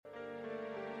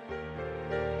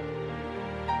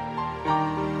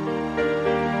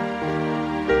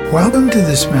Welcome to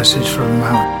this message from the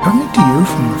mountain, coming to you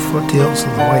from the foothills of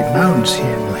the White Mountains here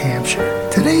in New Hampshire.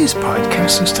 Today's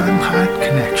podcast is titled Heart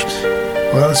Connections.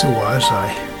 Well, as it was,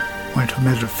 I went to a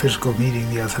metaphysical meeting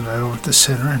the other night over at the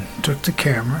center and took the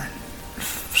camera and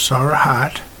saw a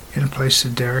heart in a place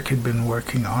that Derek had been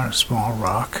working on, a small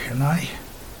rock, and I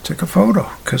took a photo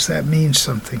because that means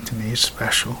something to me. It's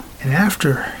special. And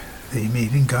after the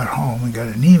meeting, got home and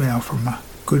got an email from a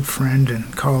good friend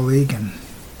and colleague and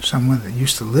someone that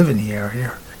used to live in the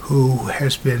area who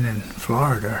has been in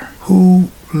Florida,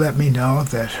 who let me know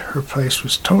that her place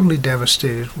was totally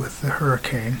devastated with the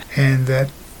hurricane and that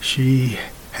she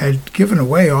had given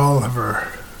away all of her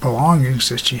belongings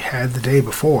that she had the day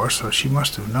before, so she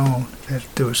must have known that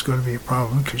there was going to be a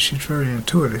problem because she's very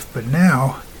intuitive, but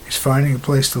now is finding a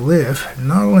place to live. And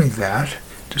not only that,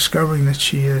 discovering that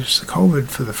she has COVID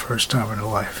for the first time in her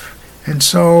life. And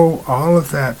so all of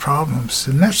that problems,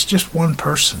 and that's just one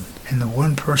person. And the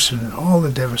one person and all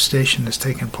the devastation that's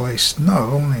taken place, not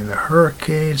only the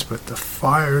hurricanes, but the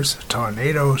fires, the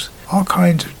tornadoes, all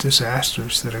kinds of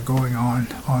disasters that are going on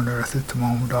Earth at the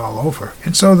moment all over.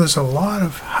 And so there's a lot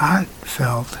of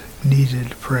heartfelt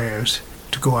needed prayers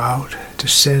to go out, to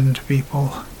send people,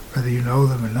 whether you know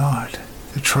them or not,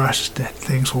 the trust that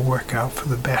things will work out for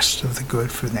the best of the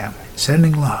good for them.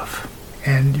 Sending love.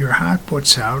 And your heart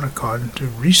puts out, according to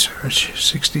research,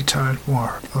 60 times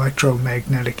more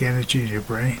electromagnetic energy to your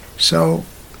brain. So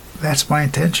that's my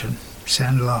intention.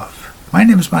 Send love. My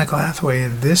name is Michael Hathaway,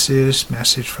 and this is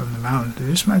Message from the Mountain.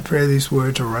 It is my prayer these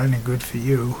words are right and good for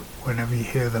you whenever you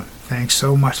hear them. Thanks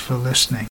so much for listening.